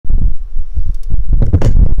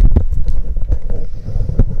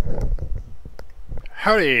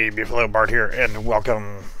Howdy, Buffalo Bart here, and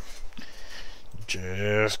welcome.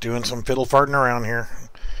 Just doing some fiddle farting around here.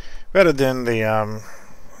 Better than the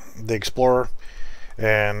Explorer,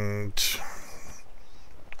 and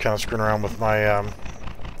kind of screwing around with my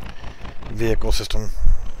vehicle system.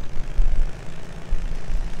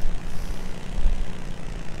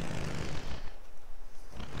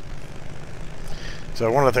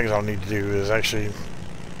 So one of the things I'll need to do is actually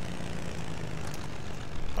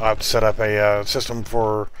I'll have to set up a system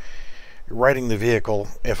for riding the vehicle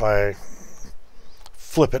if I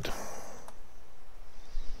flip it.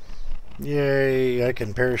 Yay, I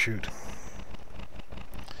can parachute.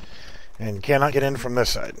 And cannot get in from this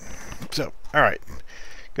side. So, alright.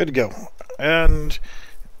 Good to go. And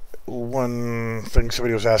one thing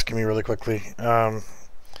somebody was asking me really quickly, doesn't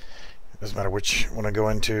matter which one I go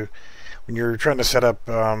into, when you're trying to set up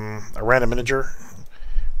a random integer,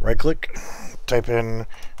 right click, type in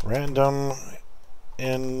random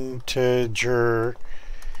integer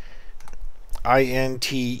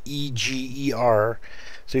integer,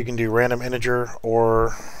 so you can do random integer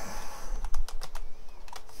or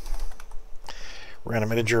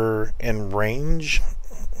random integer in range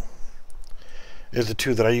is the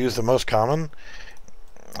two that I use the most common.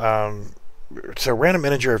 So random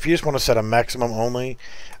integer, if you just want to set a maximum only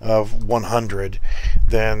of 100,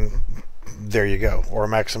 then there you go, or a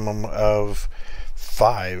maximum of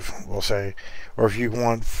 5, we'll say, or if you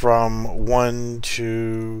want from 1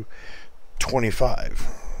 to 25,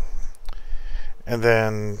 and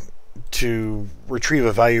then to retrieve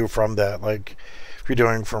a value from that, like if you're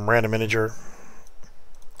doing from random integer,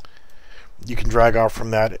 you can drag off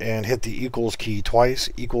from that and hit the equals key twice,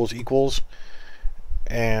 equals,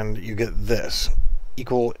 and you get this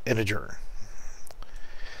equal integer.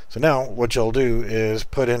 So now what you'll do is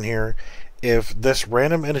put in here, if this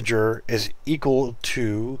random integer is equal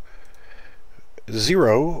to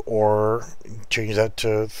 0, or change that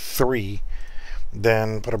to 3,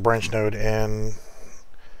 then put a branch node in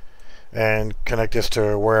and connect this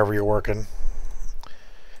to wherever you're working,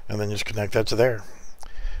 and then just connect that to there.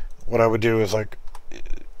 What I would do is, like,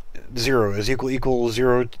 0 is equal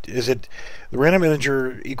 0. Is it the random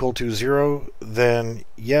integer equal to 0? Then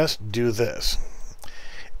yes, do this.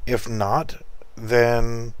 If not,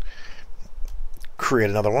 then create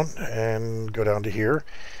another one and go down to here,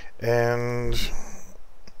 and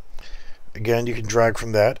again you can drag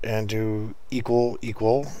from that and do equal,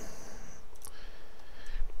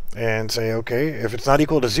 and say, okay, if it's not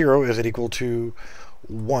equal to 0, is it equal to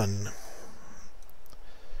 1?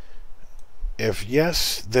 If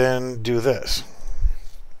yes, then do this.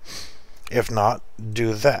 If not,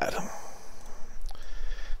 do that.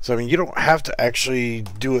 So I mean, you don't have to actually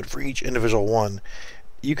do it for each individual one.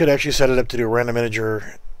 You could actually set it up to do a random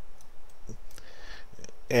integer,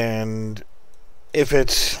 and if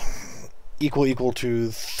it's equal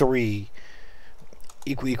to 3,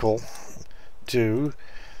 equal to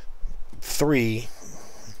 3,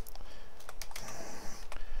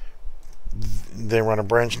 then run a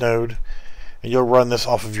branch node, and you'll run this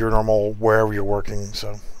off of your normal wherever you're working.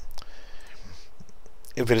 So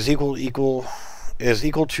if it is equal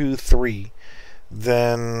to 3,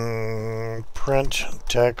 then print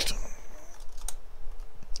text,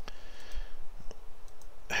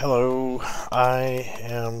 hello, I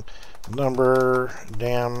am number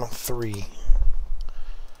damn 3.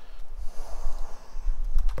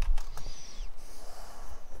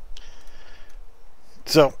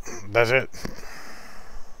 So that's it.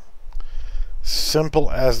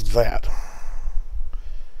 Simple as that.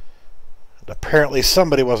 Apparently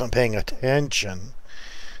somebody wasn't paying attention.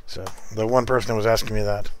 So the one person that was asking me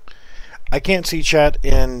that. I can't see chat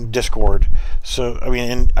in Discord. So I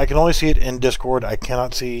mean, I can only see it in Discord. I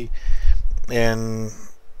cannot see in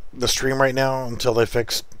the stream right now until they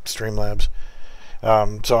fix Streamlabs.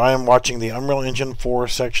 So I am watching the Unreal Engine 4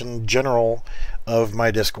 section general of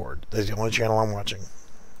my Discord. That's the only channel I'm watching.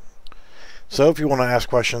 So if you want to ask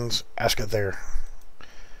questions, ask it there.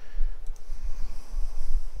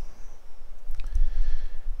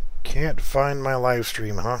 Can't find my live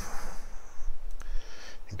stream, huh?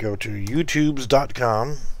 Go to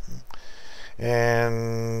youtubes.com,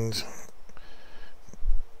 and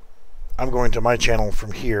I'm going to my channel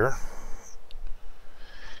from here,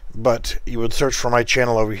 but you would search for my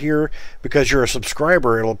channel over here. Because you're a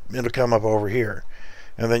subscriber, it'll come up over here,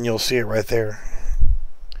 and then you'll see it right there.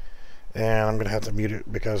 And I'm gonna have to mute it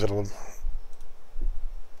because it'll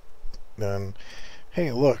then,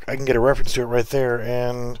 hey, look, I can get a reference to it right there,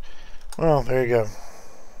 and well, there you go.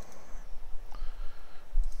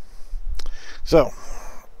 So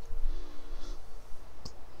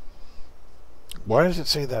why does it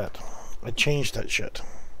say that? I changed that shit.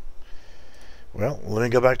 Well, let me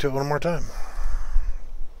go back to it one more time.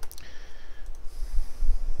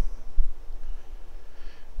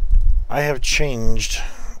 I have changed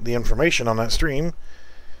the information on that stream.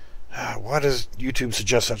 Why does YouTube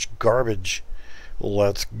suggest such garbage?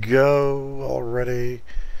 Let's go already.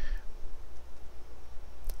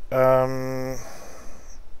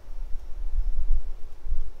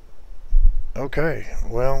 Okay,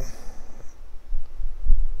 well.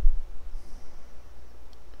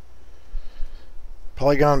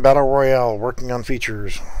 Polygon Battle Royale, working on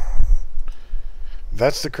features.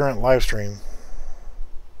 That's the current live stream.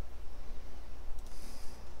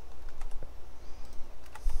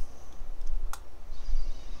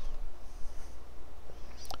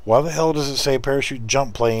 Why the hell does it say parachute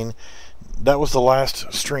jump plane? That was the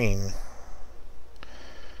last stream.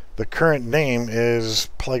 The current name is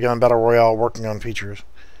Polygon Battle Royale, working on features.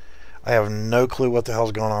 I have no clue what the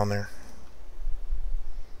hell's going on there.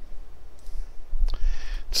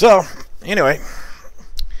 So, anyway,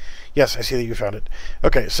 yes, I see that you found it.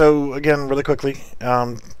 Okay, so again, really quickly,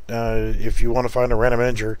 if you want to find a random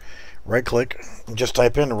integer, right-click, just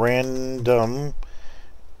type in random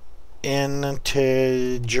integer,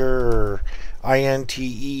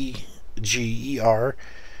 I-N-T-E-G-E-R,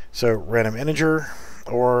 so random integer,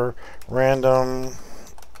 or random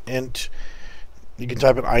int, you can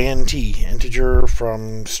type in int, integer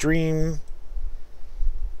from stream.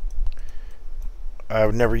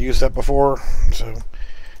 I've never used that before, so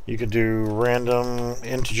you could do random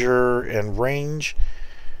integer and range.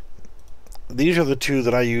 These are the two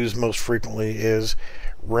that I use most frequently, is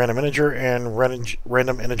random integer and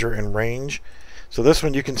random integer and range. So this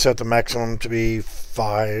one you can set the maximum to be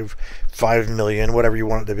 5 million, whatever you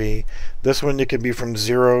want it to be. This one it can be from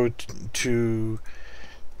 0 to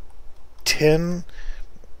 10.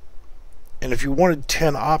 And if you wanted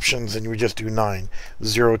 10 options, then you would just do 9.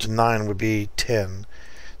 0 to 9 would be 10.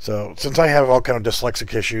 So since I have all kind of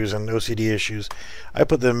dyslexic issues and OCD issues, I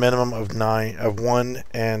put the minimum of 1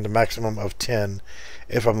 and the maximum of 10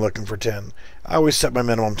 if I'm looking for 10. I always set my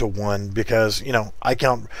minimum to 1 because, you know, I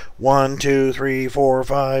count 1, 2, 3, 4,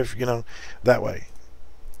 5, you know, that way.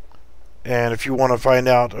 And if you want to find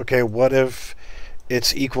out, okay, what if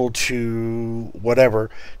it's equal to whatever,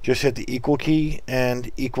 just hit the equal key and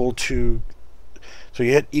equal to, so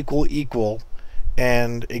you hit equal,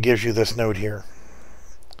 and it gives you this node here.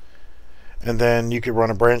 And then you could run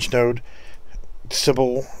a branch node,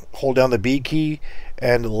 simple, hold down the B key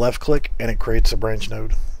and left click, and it creates a branch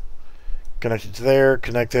node. Connect it to there,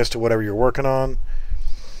 connect this to whatever you're working on,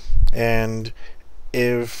 and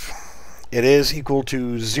if it is equal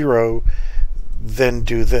to 0, then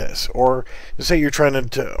do this. Or say you're trying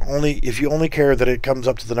to only, if you only care that it comes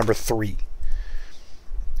up to the number 3,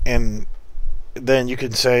 and then you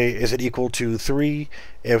can say, is it equal to 3?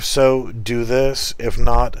 If so, do this. If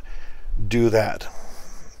not, do that.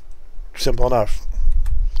 Simple enough.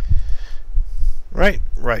 Right,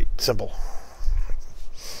 simple.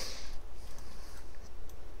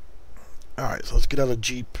 Alright, so let's get out of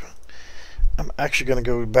Jeep. I'm actually going to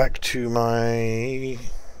go back to my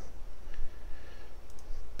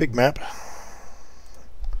big map.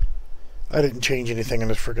 I didn't change anything in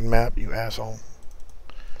this freaking map, you asshole.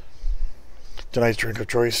 Tonight's drink of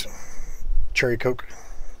choice, cherry Coke.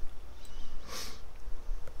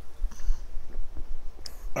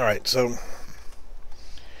 Alright, so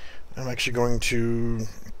I'm actually going to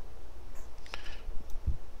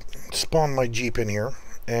spawn my Jeep in here,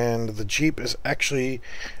 and the Jeep is actually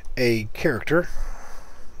a character.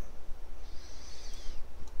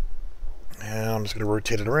 And I'm just going to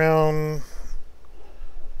rotate it around.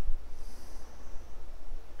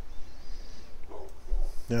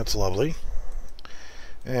 That's lovely.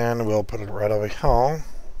 And we'll put it right over here.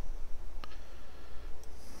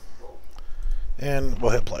 And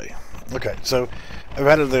we'll hit play. Okay, so I've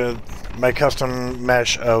added my custom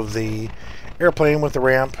mesh of the airplane with the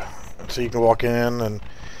ramp, so you can walk in and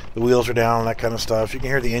the wheels are down and that kind of stuff. You can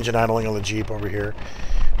hear the engine idling on the Jeep over here.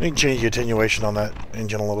 You can change the attenuation on that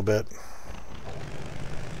engine a little bit.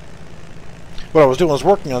 What I was doing was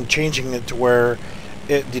working on changing it to where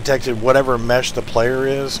it detected whatever mesh the player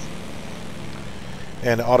is,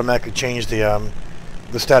 and automatically changed the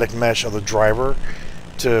static mesh of the driver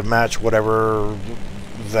to match whatever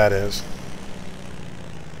that is.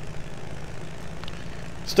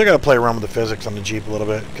 Still got to play around with the physics on the Jeep a little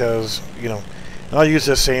bit, because, you know, I'll use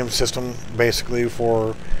this same system basically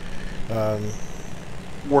for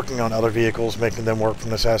working on other vehicles, making them work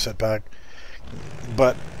from this asset pack.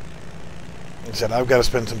 But like I said, I've got to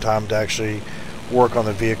spend some time to actually work on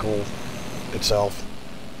the vehicle itself.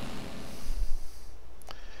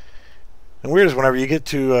 And weird is whenever you get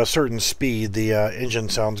to a certain speed, the engine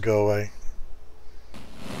sounds go away.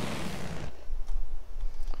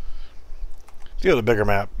 Let's go to the bigger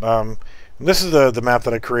map. This is the map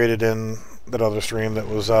that I created in that other stream that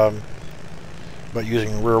was about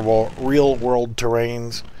using real world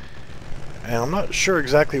terrains. And I'm not sure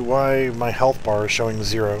exactly why my health bar is showing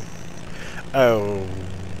 0. Oh,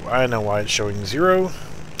 I know why it's showing 0.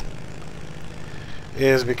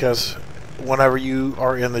 Is because whenever you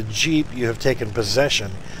are in the Jeep, you have taken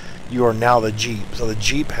possession. You are now the Jeep. So the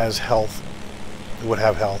Jeep has health. It would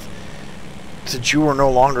have health. Since you are no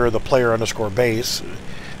longer the player underscore base,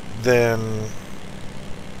 then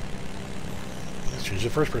let's choose the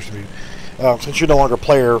first person view. Since you're no longer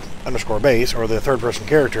player underscore base or the third person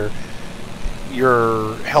character,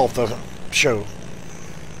 your health doesn't show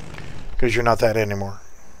because you're not that anymore.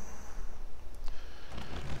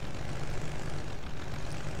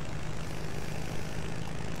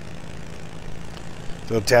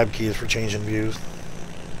 The tab key is for changing views.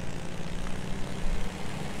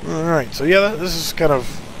 Alright, so yeah, this is kind of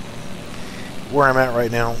where I'm at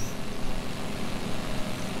right now.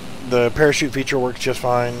 The parachute feature works just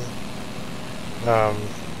fine. The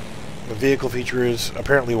vehicle feature is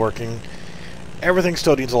apparently working. Everything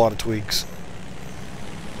still needs a lot of tweaks.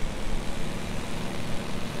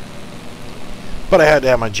 But I had to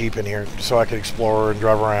have my Jeep in here so I could explore and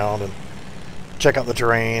drive around and check out the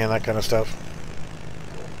terrain and that kind of stuff.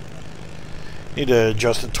 Need to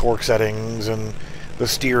adjust the torque settings and the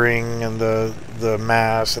steering and the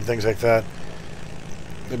mass and things like that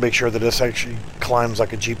to make sure that this actually climbs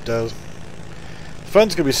like a Jeep does.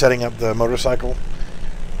 Fun's going to be setting up the motorcycle,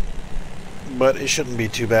 but it shouldn't be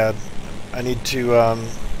too bad. I need to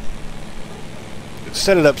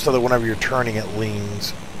set it up so that whenever you're turning it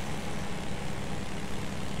leans.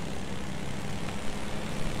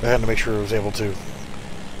 I had to make sure I was able to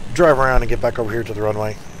drive around and get back over here to the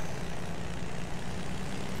runway.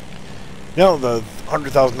 Now the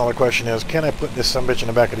 $100,000 question is, can I put this sumbitch in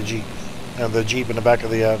the back of the Jeep? And the Jeep in the back of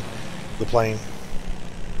the plane.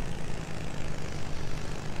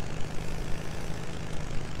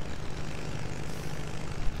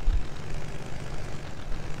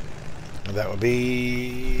 And that would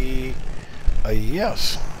be a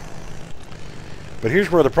yes. But here's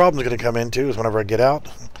where the problem is going to come into, is whenever I get out.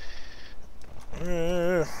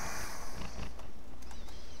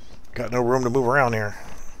 Got no room to move around here.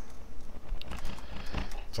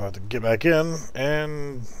 So I have to get back in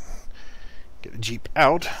and get the Jeep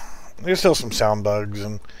out. There's still some sound bugs,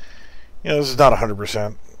 and this is not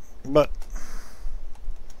 100%, but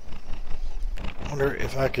I wonder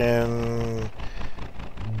if I can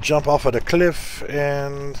jump off of the cliff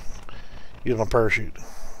and use my parachute.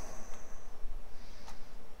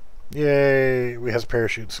 Yay, we have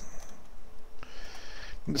parachutes.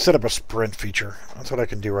 Set up a sprint feature. That's what I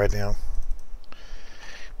can do right now.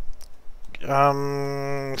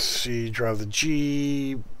 Let's see, drive the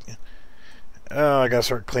Jeep. I gotta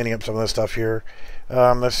start cleaning up some of this stuff here.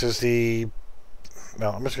 This is the...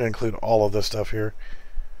 Well, I'm just gonna include all of this stuff here.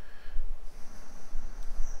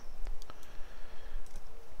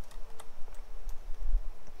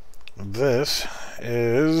 This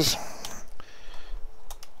is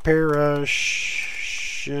parachute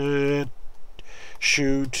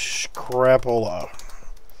crapola.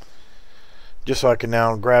 Just so I can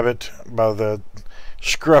now grab it by the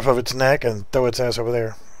scruff of its neck and throw its ass over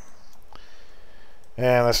there.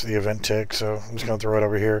 And that's the event tick, so I'm just going to throw it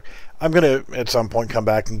over here. I'm going to, at some point, come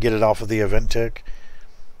back and get it off of the event tick.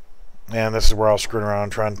 And this is where I'll screw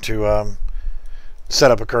around trying to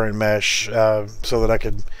set up a current mesh so that I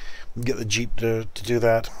could get the Jeep to do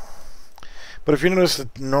that. But if you notice the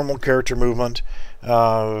normal character movement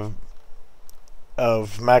of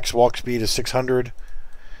max walk speed is 600.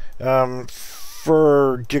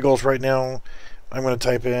 For giggles right now, I'm going to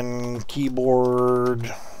type in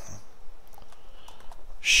keyboard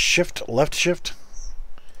shift, left shift,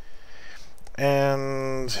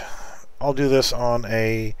 and I'll do this on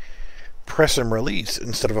a press and release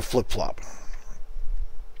instead of a flip-flop.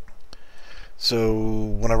 So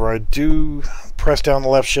whenever I do press down the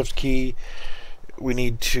left shift key, we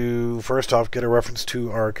need to first off get a reference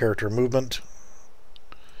to our character movement.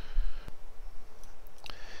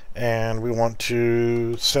 And we want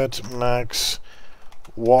to set max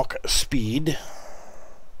walk speed.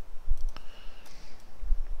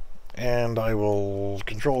 And I will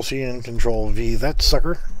Control C and Control V that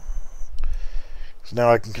sucker. So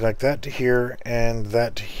now I can connect that to here and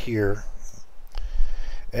that to here.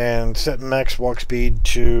 And set max walk speed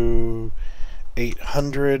to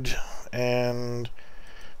 800 and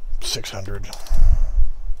 600.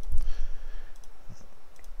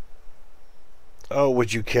 Oh,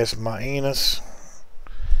 would you kiss my anus?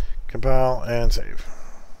 Compile and save.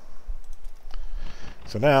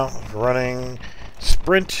 So now, running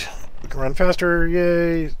sprint. We can run faster.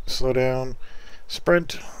 Yay. Slow down.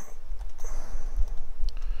 Sprint.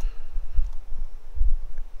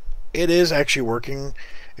 It is actually working.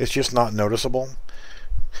 It's just not noticeable.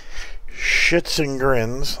 Shits and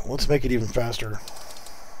grins. Let's make it even faster.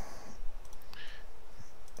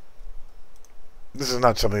 This is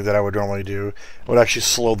not something that I would normally do. It would actually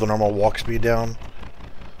slow the normal walk speed down.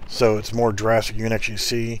 So it's more drastic. You can actually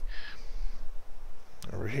see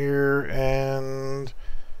over here and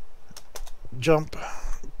jump,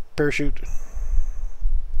 parachute.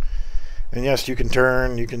 And yes, you can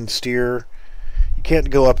turn, you can steer. You can't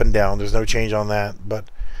go up and down. There's no change on that,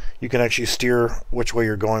 but you can actually steer which way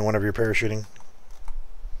you're going whenever you're parachuting.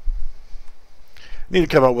 You need to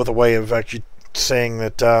come up with a way of actually saying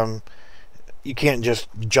that you can't just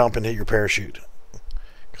jump and hit your parachute,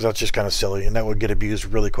 because that's just kind of silly, and that would get abused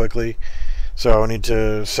really quickly. So I need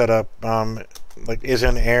to set up like is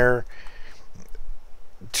in air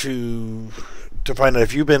to find out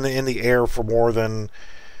if you've been in the air for more than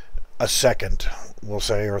a second, we'll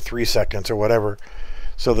say, or 3 seconds or whatever,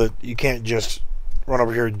 so that you can't just run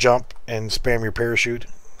over here, jump, and spam your parachute.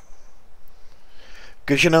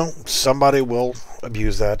 Because, you know, somebody will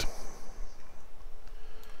abuse that.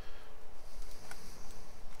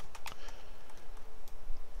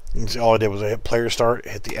 You can see all I did was I hit player start,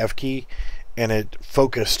 hit the F key, and it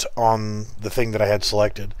focused on the thing that I had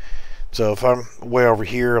selected. So if I'm way over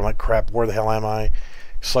here, I'm like, crap, where the hell am I?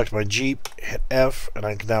 Select my Jeep, hit F, and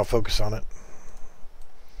I can now focus on it.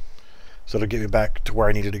 So it'll get me back to where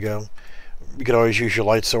I needed to go. You can always use your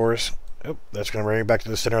light source. Oh, that's going to bring me back to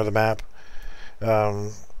the center of the map.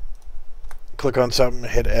 Click on something,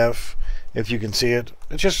 hit F if you can see it.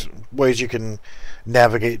 It's just ways you can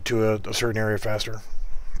navigate to a certain area faster.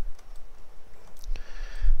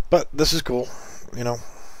 But this is cool, you know.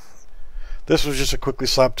 This was just a quickly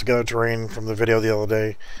slapped together terrain from the video the other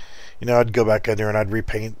day. You know, I'd go back in there and I'd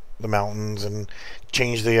repaint the mountains and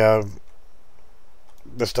change the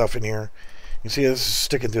stuff in here. You see this is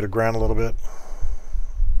sticking through the ground a little bit.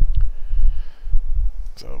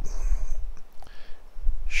 So,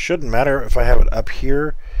 shouldn't matter if I have it up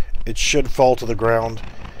here. It should fall to the ground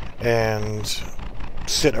and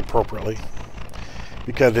sit appropriately,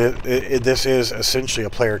 because this is essentially a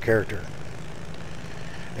player character.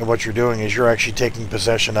 And what you're doing is you're actually taking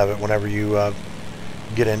possession of it whenever you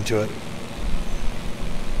get into it.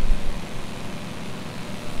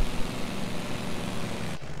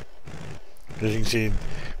 As you can see,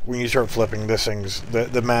 when you start flipping, this thing's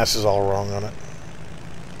the mass is all wrong on it.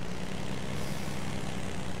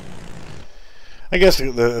 I guess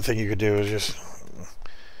the thing you could do is just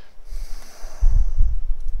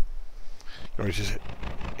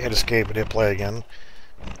hit escape and hit play again.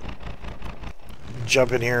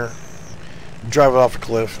 Jump in here, drive it off a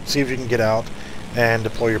cliff, see if you can get out, and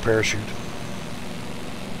deploy your parachute.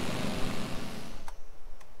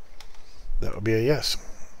 That would be a yes.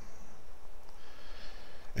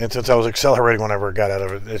 And since I was accelerating whenever I got out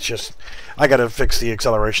of it, it's just, I got to fix the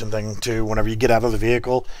acceleration thing too. Whenever you get out of the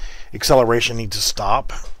vehicle, acceleration needs to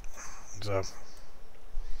stop. So,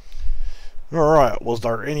 alright, was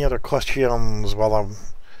there any other questions while I'm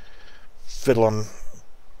fiddling?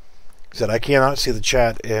 Said I cannot see the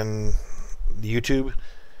chat in YouTube,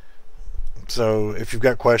 so if you've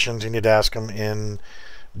got questions, you need to ask them in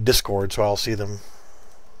Discord, so I'll see them.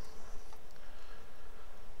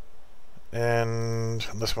 And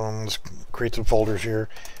this one, let's create some folders here.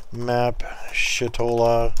 Map,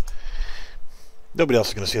 Shitola. Nobody else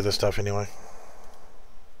is going to see this stuff anyway.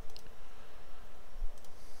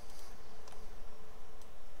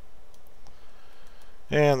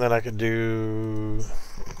 And then I could do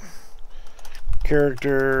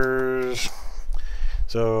characters.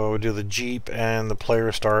 So we'll do the Jeep and the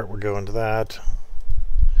player start. We're going to that.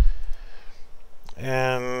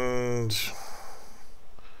 And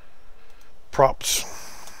props.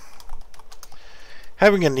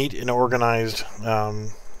 Having a neat and organized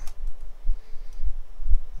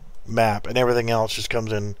map and everything else just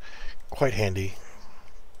comes in quite handy.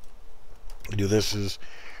 We do this as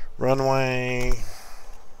runway.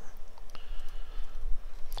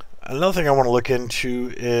 Another thing I want to look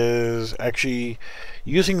into is actually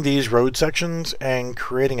using these road sections and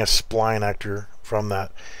creating a spline actor from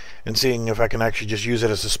that, and seeing if I can actually just use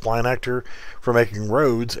it as a spline actor for making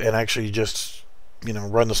roads and actually just, you know,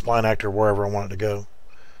 run the spline actor wherever I want it to go.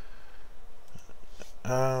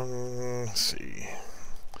 Let's see.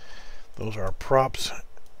 Those are props.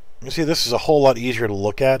 You see, this is a whole lot easier to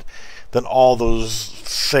look at than all those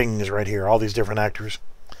things right here, all these different actors.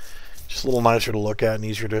 Just a little nicer to look at and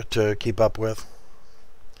easier to keep up with.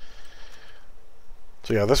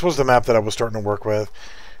 So yeah, this was the map that I was starting to work with.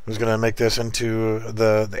 I was going to make this into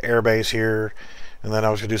the air base here, and then I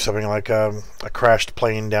was going to do something like a crashed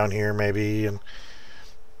plane down here maybe. And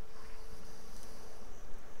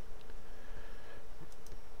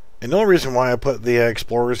the only reason why I put the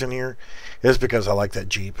Explorers in here is because I like that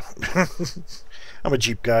Jeep. I'm a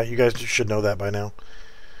Jeep guy. You guys should know that by now.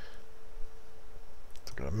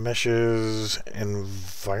 Go to meshes,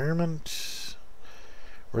 environment.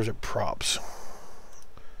 Where's it? Props.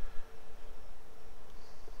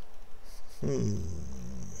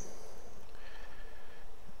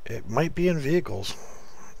 It might be in vehicles.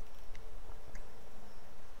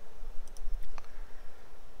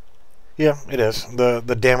 Yeah, it is.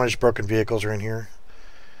 The damaged, broken vehicles are in here.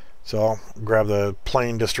 So I'll grab the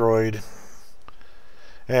plane destroyed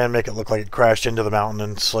and make it look like it crashed into the mountain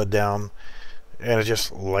and slid down. And it's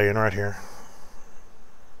just laying right here.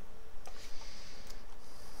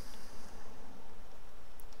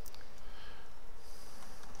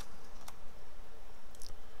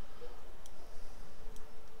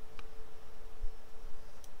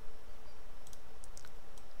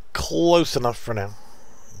 Close enough for now.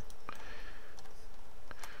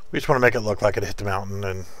 We just want to make it look like it hit the mountain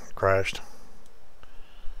and crashed.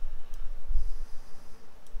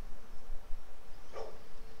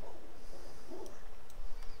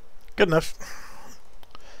 Good enough.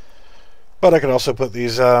 But I could also put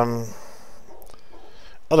these other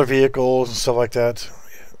vehicles and stuff like that.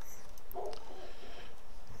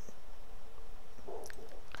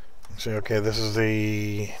 See, okay, this is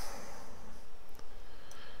the...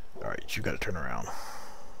 Alright, you got to turn around.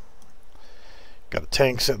 Got a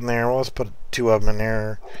tank sitting there. Well, let's put 2 of them in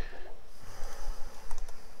there.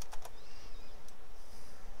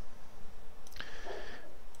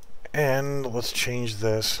 And let's change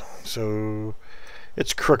this so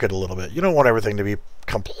it's crooked a little bit. You don't want everything to be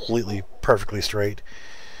completely perfectly straight.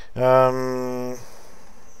 I'm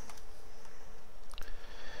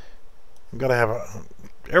gonna have a...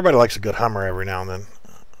 Everybody likes a good Hummer every now and then,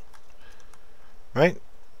 right?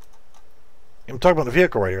 I'm talking about the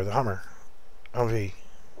vehicle right here, the Hummer. Humvee.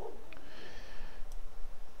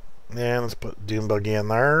 And let's put Doom Buggy in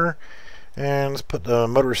there. And let's put the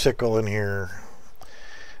motorcycle in here.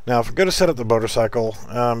 Now, if I'm going to set up the motorcycle,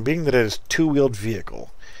 being that it is a 2-wheeled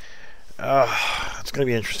vehicle, it's going to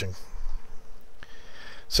be interesting.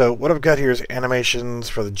 So what I've got here is animations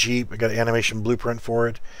for the Jeep. I've got an animation blueprint for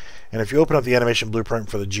it. And if you open up the animation blueprint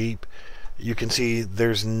for the Jeep, you can see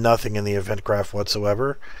there's nothing in the event graph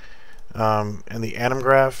whatsoever. In the anim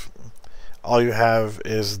graph, all you have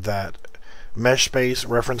is that mesh space,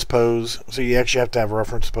 reference pose. So you actually have to have a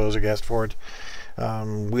reference pose, I guess, for it.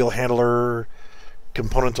 Wheel handler,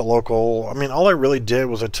 component to local. I mean, all I really did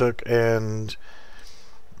was I took and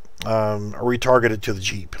retargeted to the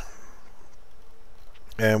Jeep.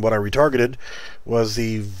 And what I retargeted was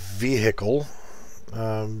the vehicle.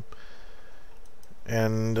 And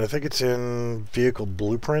I think it's in vehicle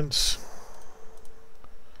blueprints.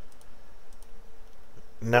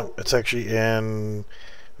 No, it's actually in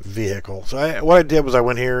vehicle. So what I did was I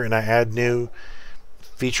went here and I add new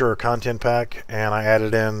feature or content pack, and I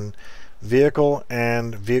added in vehicle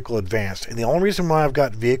and vehicle advanced. And the only reason why I've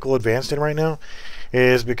got vehicle advanced in right now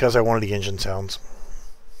is because I wanted the engine sounds.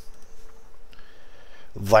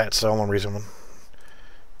 That's the only reason.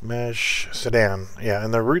 Mesh sedan. Yeah,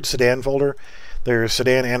 in the root sedan folder, there's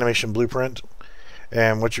sedan animation blueprint.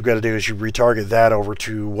 And what you've got to do is you retarget that over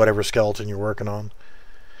to whatever skeleton you're working on.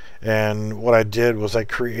 And what I did was I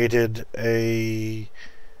created a...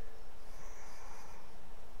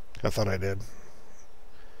 I thought I did.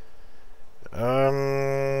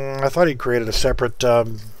 I thought he created a separate... so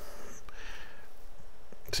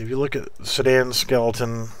if you look at sedan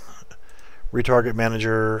skeleton, retarget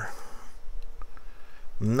manager...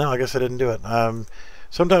 No, I guess I didn't do it.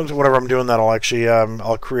 Sometimes whenever I'm doing that, I'll actually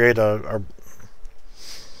I'll create a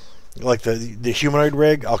like the humanoid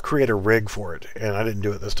rig. I'll create a rig for it, and I didn't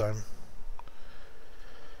do it this time.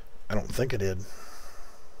 I don't think I did.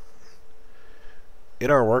 It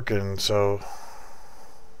are working, so.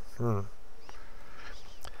 So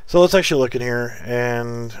let's actually look in here,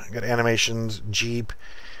 and I got animations, Jeep.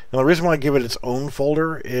 Now the reason why I give it its own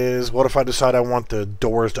folder is, what if I decide I want the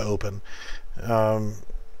doors to open?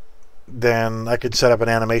 Then I could set up an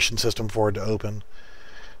animation system for it to open.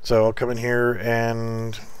 So I'll come in here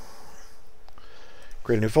and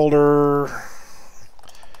create a new folder,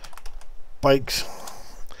 bikes,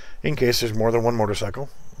 in case there's more than one motorcycle.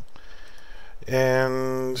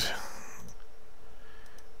 And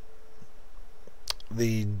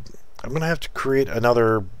I'm going to have to create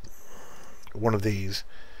another one of these.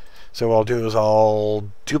 So what I'll do is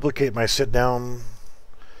I'll duplicate my sit down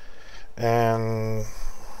and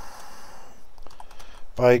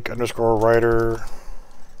bike underscore rider,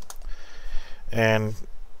 and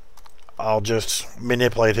I'll just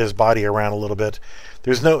manipulate his body around a little bit.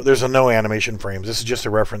 There's no animation frames. This is just a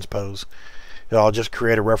reference pose. I'll just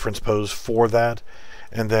create a reference pose for that,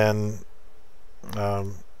 and then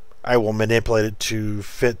I will manipulate it to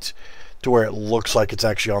fit to where it looks like it's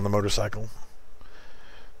actually on the motorcycle.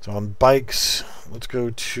 So on bikes, let's go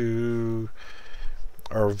to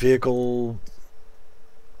our vehicle,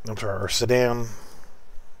 our sedan.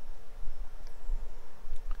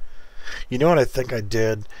 You know what I think I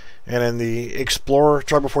did? And in the Explorer,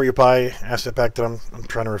 try before you buy asset pack that I'm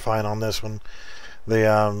trying to refine on this one.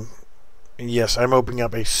 Yes, I'm opening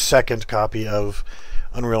up a second copy of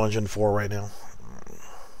Unreal Engine 4 right now.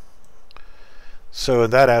 So in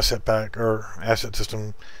that asset pack, or asset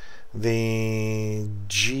system, the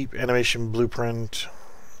Jeep animation blueprint,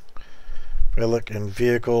 if I look in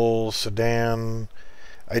vehicle, sedan,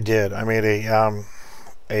 I made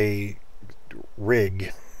a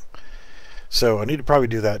rig. So I need to probably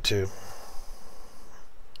do that too.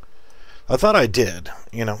 I thought I did,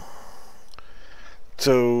 you know.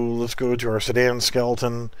 So let's go to our sedan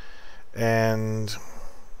skeleton, and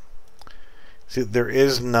see, there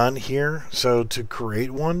is none here. So to create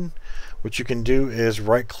one, what you can do is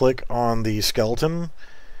right click on the skeleton,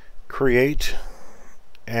 create,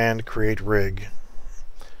 and create rig.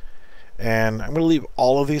 And I'm going to leave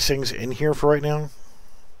all of these things in here for right now,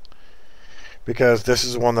 because this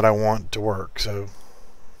is the one that I want to work. So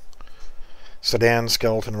sedan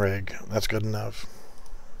skeleton rig, that's good enough.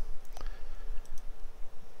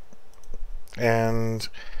 And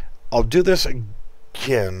I'll do this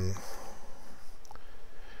again.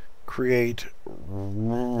 Create.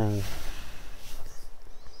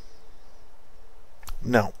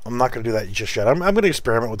 No, I'm not going to do that just yet. I'm going to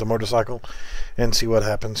experiment with the motorcycle and see what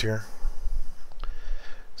happens here.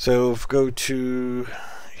 So if go to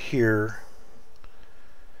here.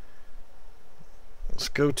 Let's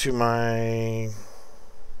go to my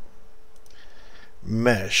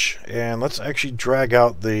mesh, and let's actually drag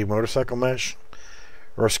out the motorcycle mesh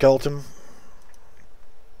or skeleton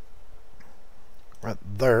right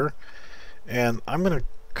there, and I'm going to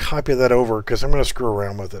copy that over because I'm going to screw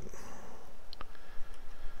around with it.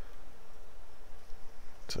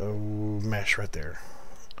 So mesh right there,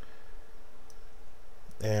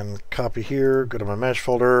 and copy here, go to my mesh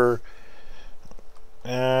folder,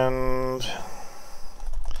 and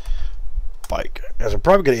bike, as I'm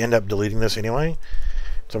probably going to end up deleting this anyway.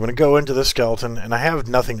 So I'm going to go into the skeleton, and I have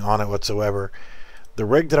nothing on it whatsoever. The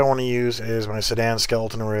rig that I want to use is my sedan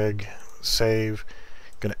skeleton rig. Save.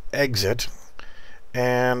 I'm going to exit,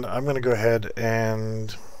 and I'm going to go ahead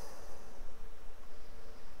and,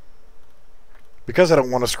 because I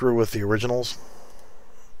don't want to screw with the originals,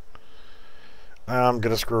 I'm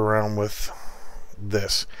going to screw around with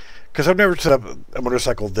this, because I've never set up a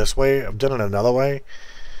motorcycle this way. I've done it another way.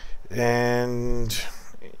 And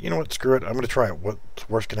you know what, screw it, I'm going to try it. What's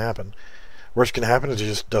worst can happen? Worst can happen is it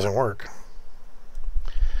just doesn't work.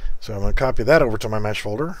 So I'm going to copy that over to my mesh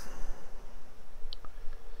folder.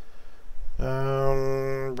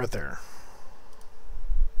 Right there.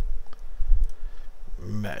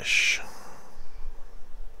 Mesh.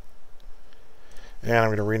 And I'm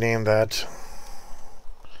going to rename that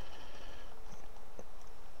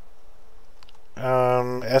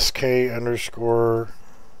SK underscore.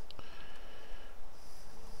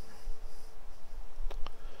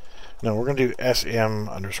 No, we're going to do SM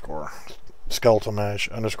underscore skeletal mesh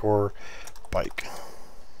underscore bike.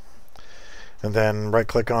 And then right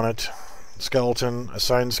click on it, skeleton,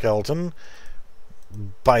 assign skeleton,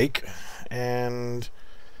 bike, and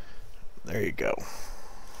there you go.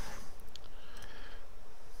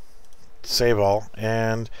 Save all,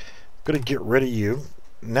 and I'm going to get rid of you.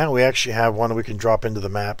 Now we actually have one that we can drop into the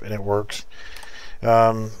map, and it works.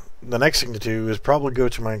 The next thing to do is probably go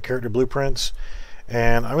to my character blueprints,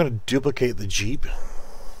 and I'm going to duplicate the Jeep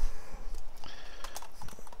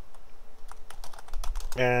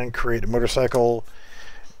and create a motorcycle.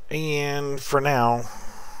 And for now,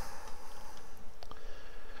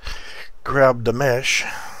 grab the mesh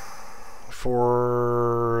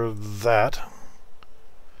for that.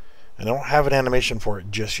 I don't have an animation for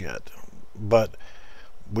it just yet, but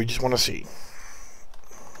we just want to see.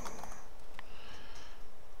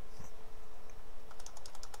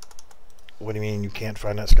 What do you mean you can't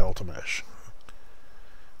find that skeletal mesh?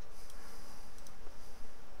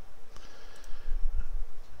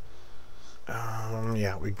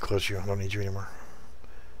 Yeah, we can close you. I don't need you anymore.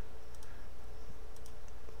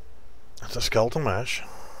 That's a skeletal mesh.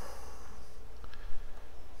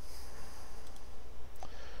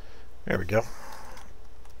 There we go.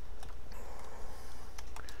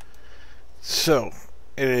 So,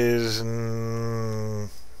 it is... the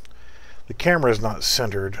camera is not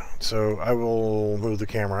centered, so I will move the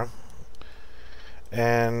camera.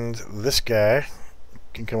 And this guy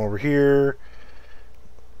can come over here.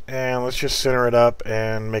 And let's just center it up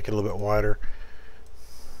and make it a little bit wider,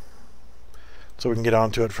 so we can get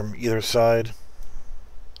onto it from either side.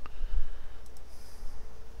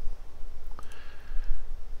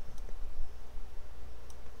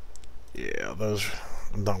 Yeah, those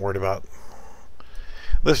I'm not worried about.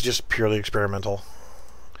 This is just purely experimental.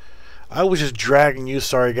 I was just dragging you,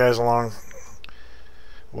 sorry guys, along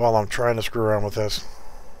while I'm trying to screw around with this.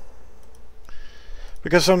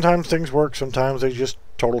 Because sometimes things work, sometimes they just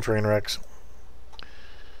total train wrecks.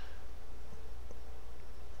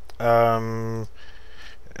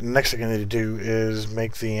 Next thing I need to do is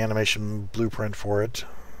make the animation blueprint for it.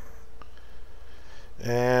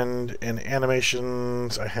 And in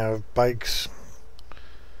animations, I have bikes.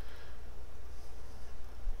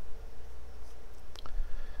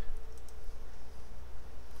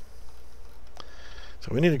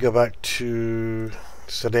 So we need to go back to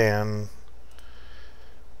sedan,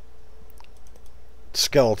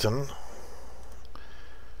 skeleton.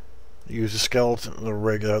 Use the skeleton, the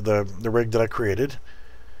rig that I created,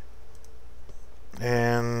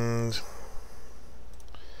 and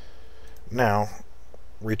now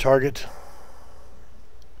retarget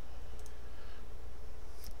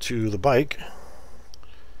to the bike.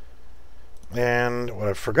 And what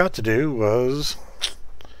I forgot to do was,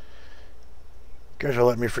 you guys are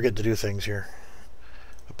letting me forget to do things here.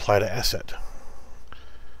 Apply to asset,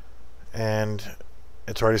 and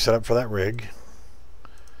it's already set up for that rig.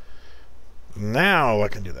 Now I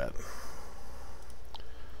can do that.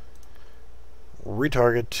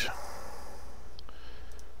 Retarget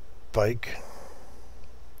bike,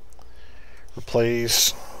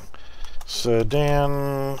 replace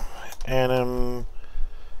sedan anim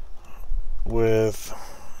with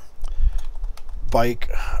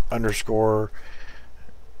bike underscore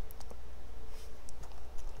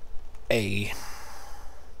A.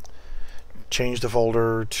 Change the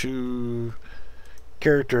folder to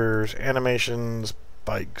characters, animations,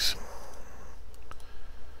 bikes.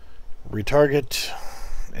 Retarget,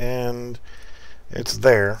 and it's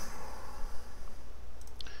there.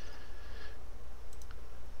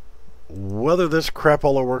 Whether this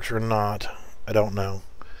crapola works or not, I don't know.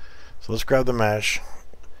 So let's grab the mesh,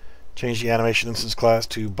 change the animation instance class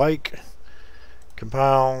to bike,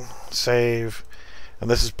 compile, save, and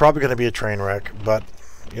this is probably going to be a train wreck, but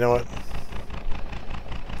you know what?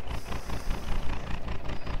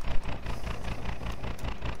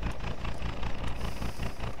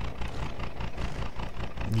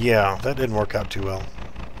 Yeah, that didn't work out too well.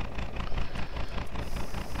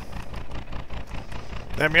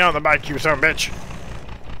 Let me on the bike, you son of a bitch.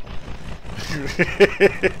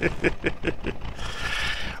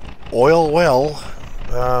 Oil well.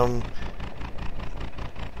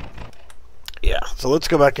 Yeah, so let's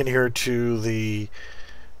go back in here to the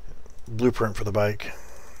blueprint for the bike.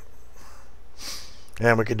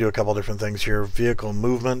 And we can do a couple different things here. Vehicle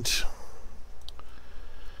movement.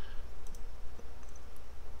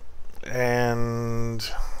 And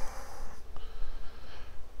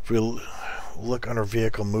if we look under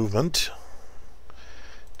vehicle movement,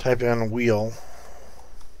 type in wheel.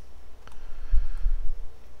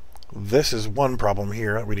 This is one problem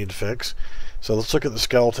here that we need to fix. So let's look at the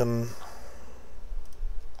skeleton.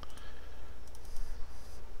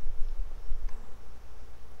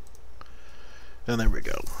 And there we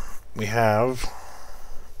go. We have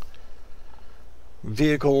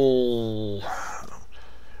vehicle.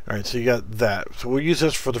 Alright, so you got that. So we'll use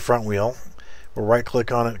this for the front wheel. We'll right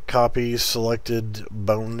click on it, copy selected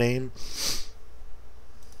bone name.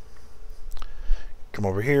 Come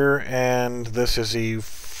over here, and this is the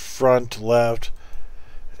front left.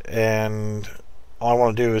 And all I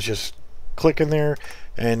want to do is just click in there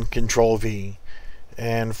and Control V.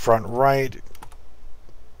 And front right,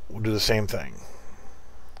 we'll do the same thing.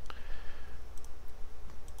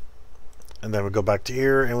 And then we go back to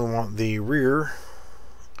here, and we want the rear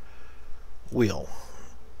wheel.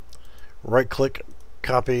 Right click,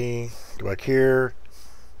 copy, go back here,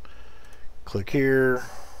 click here,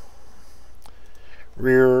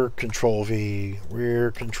 rear, Control V,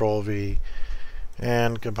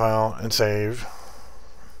 and compile and save.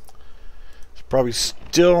 It's probably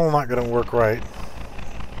still not going to work right.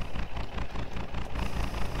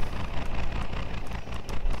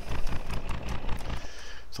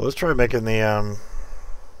 So let's try making the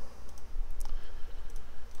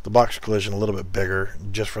box collision a little bit bigger,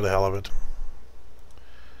 just for the hell of it.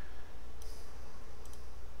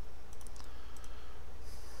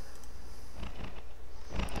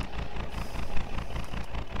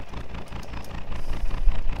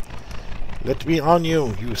 Let me on you,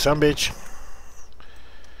 you sumbitch.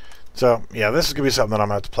 So, yeah, this is going to be something that I'm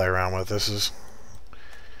going to have to play around with.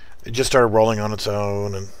 It just started rolling on its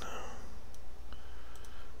own,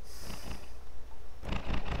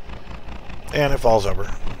 and it falls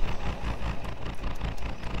over.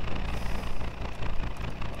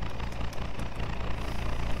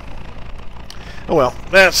 Oh well,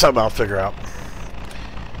 that's something I'll figure out.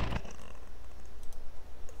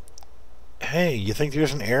 Hey, you think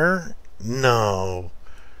there's an error? No.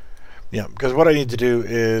 Yeah, because what I need to do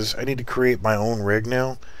is I need to create my own rig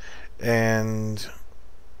now, and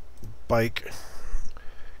bike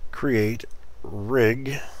create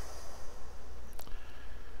rig.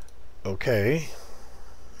 Okay.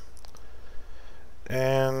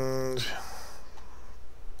 And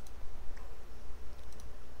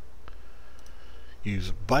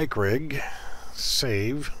use bike rig,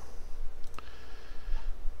 save.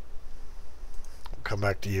 Come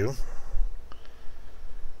back to you.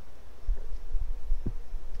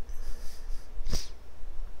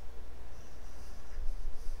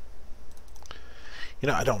 You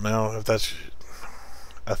know, I don't know if that's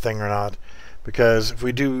a thing or not, because if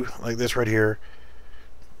we do like this right here,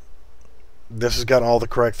 this has got all the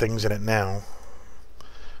correct things in it now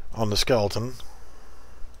on the skeleton.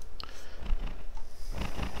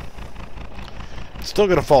 It's still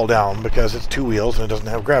going to fall down because it's two wheels and it doesn't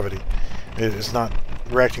have gravity. It's not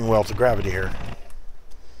reacting well to gravity here.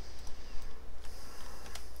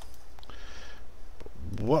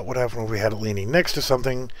 What would happen if we had it leaning next to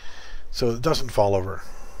something so it doesn't fall over?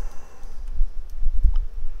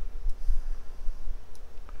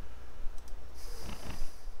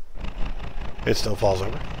 It still falls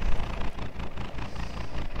over.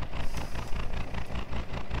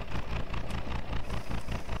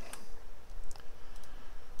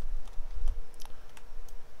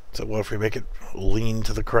 So what if we make it lean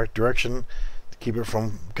to the correct direction to keep it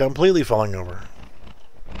from completely falling over?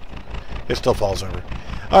 It still falls over.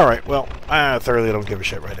 Alright, well, I thoroughly don't give a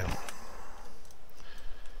shit right now.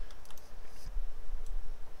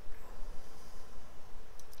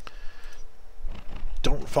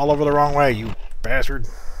 Don't fall over the wrong way, you bastard.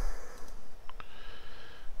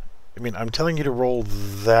 I mean, I'm telling you to roll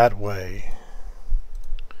that way.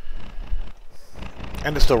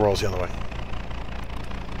 And it still rolls the other way.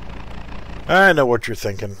 I know what you're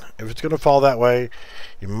thinking. If it's going to fall that way,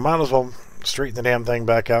 you might as well straighten the damn thing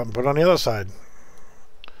back out and put it on the other side.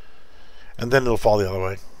 And then it'll fall the other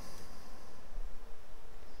way.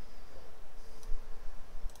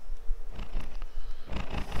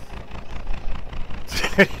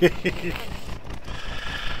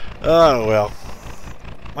 Oh, well.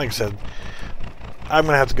 Like I said, I'm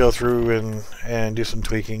going to have to go through and do some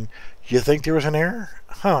tweaking. You think there was an error?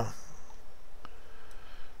 Huh.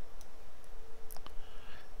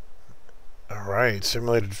 Alright,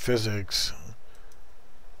 simulated physics.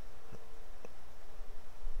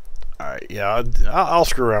 Alright, yeah, I'll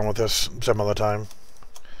screw around with this some other time.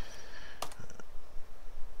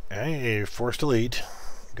 Hey, force delete.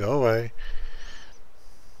 Go away.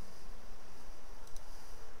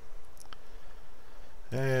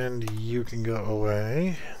 And you can go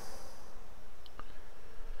away.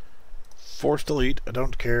 Force delete. I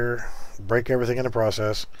don't care. Break everything in the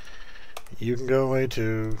process. You can go away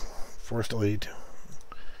too. Force delete.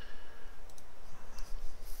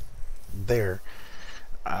 There.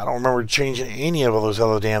 I don't remember changing any of those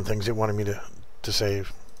other damn things it wanted me to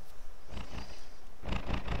save.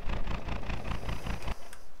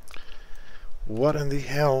 What in the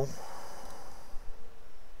hell?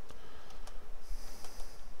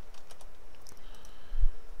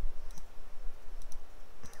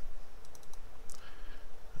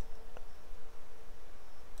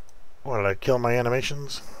 What, did I kill my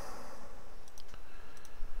animations?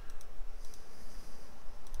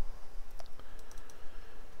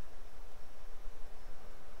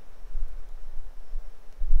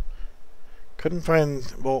 Couldn't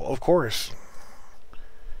find... Well, of course.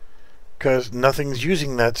 Because nothing's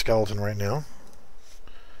using that skeleton right now.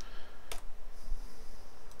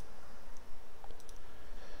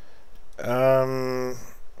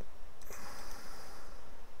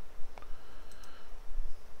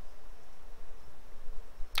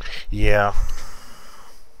 Yeah.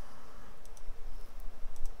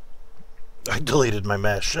 I deleted my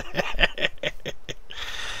mesh.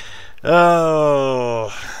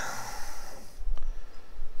 Oh.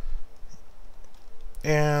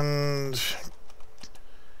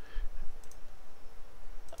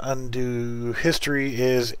 Undo history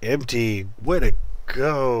is empty. Way to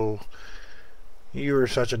go. You were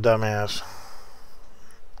such a dumbass.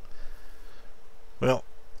 Well,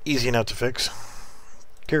 easy enough to fix.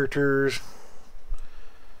 Characters.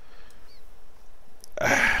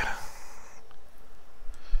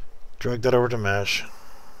 Drag that over to mesh.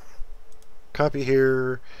 Copy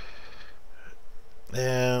here.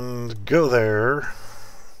 And go there.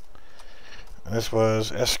 This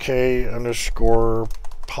was sk_Polygon.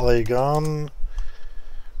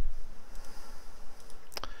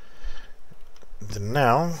 Then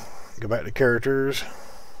now, go back to characters.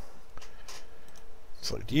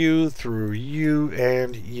 Select you through you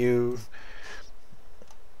and you.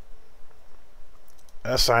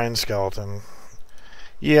 Assign skeleton.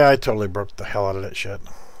 Yeah, I totally broke the hell out of that shit.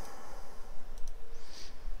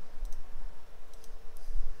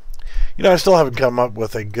 You know, I still haven't come up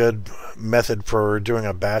with a good method for doing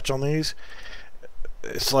a batch on these.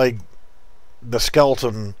 It's like the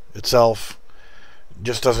skeleton itself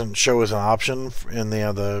just doesn't show as an option in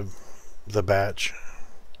the batch.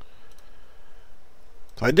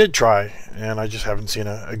 So I did try, and I just haven't seen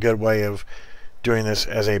a good way of doing this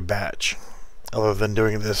as a batch, other than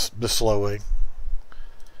doing this the slow way.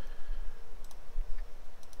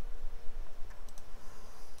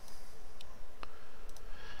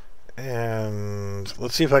 And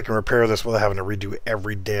let's see if I can repair this without having to redo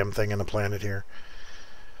every damn thing in the planet here.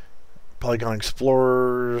 Polygon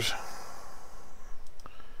Explorers.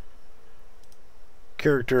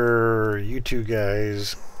 Character, you two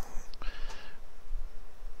guys.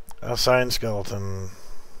 Assign skeleton.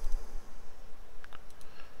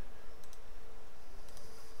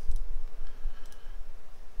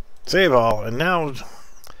 Save all. And now,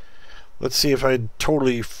 let's see if I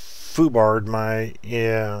totally foobarred my...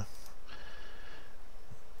 Yeah.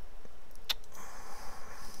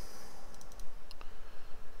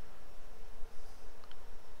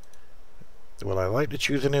 Would I like to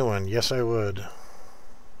choose a new one? Yes, I would.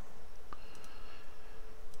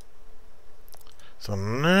 So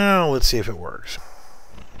now let's see if it works.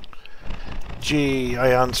 Gee, I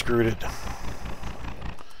unscrewed it.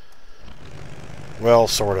 Well,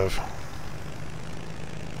 sort of.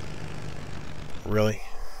 Really?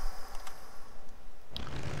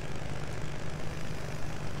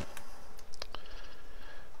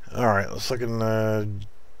 Alright, let's look in the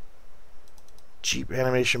Jeep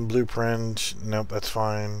animation blueprint. Nope, that's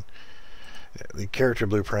fine. The character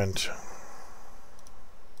blueprint.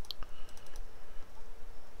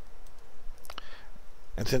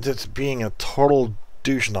 And since it's being a total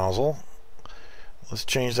douche nozzle, let's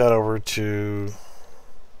change that over to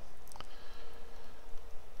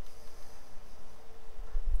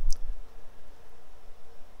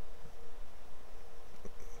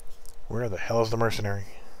where the hell is the mercenary?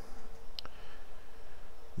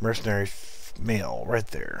 Mercenary male, right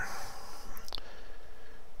there.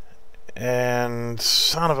 And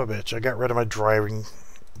son of a bitch, I got rid of my driving,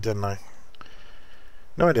 didn't I?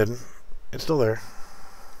 No, I didn't. It's still there.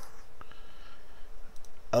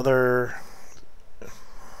 Other...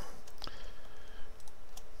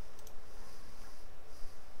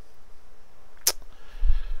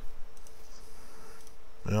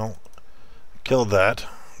 Well, killed that.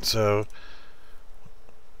 So...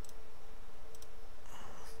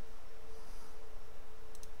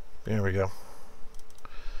 There we go.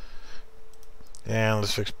 And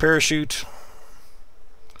let's fix parachute.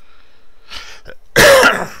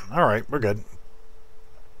 Alright, we're good.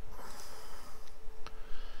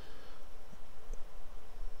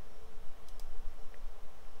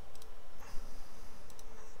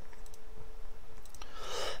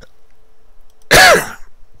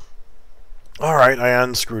 Alright, I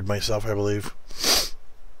unscrewed myself, I believe.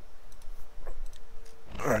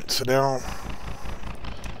 Alright, so now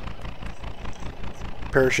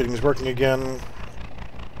parachuting is working again.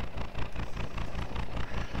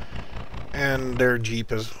 And their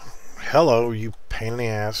Jeep is... Hello, you pain in the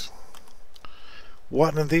ass.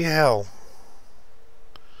 What in the hell?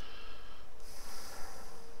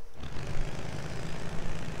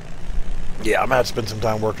 Yeah, I'm gonna have to spend some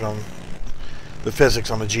time working on the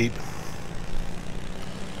physics on the Jeep.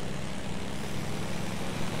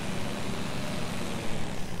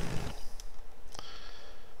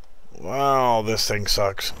 Wow, this thing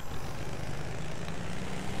sucks.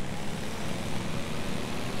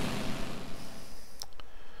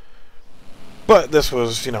 But this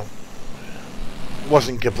was, you know,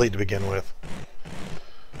 wasn't complete to begin with.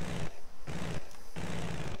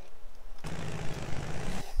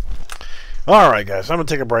 Alright guys, I'm going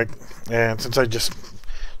to take a break. And since I just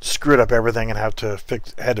screwed up everything and had to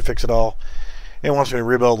fix it all, It wants me to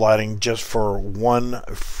rebuild lighting just for one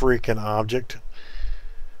freaking object.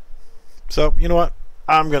 So, you know what?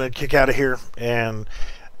 I'm going to kick out of here, and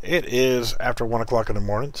it is after 1 o'clock in the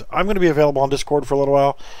morning. So I'm going to be available on Discord for a little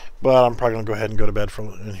while, but I'm probably going to go ahead and go to bed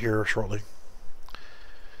in here shortly.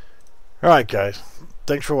 Alright, guys.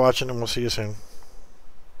 Thanks for watching, and we'll see you soon.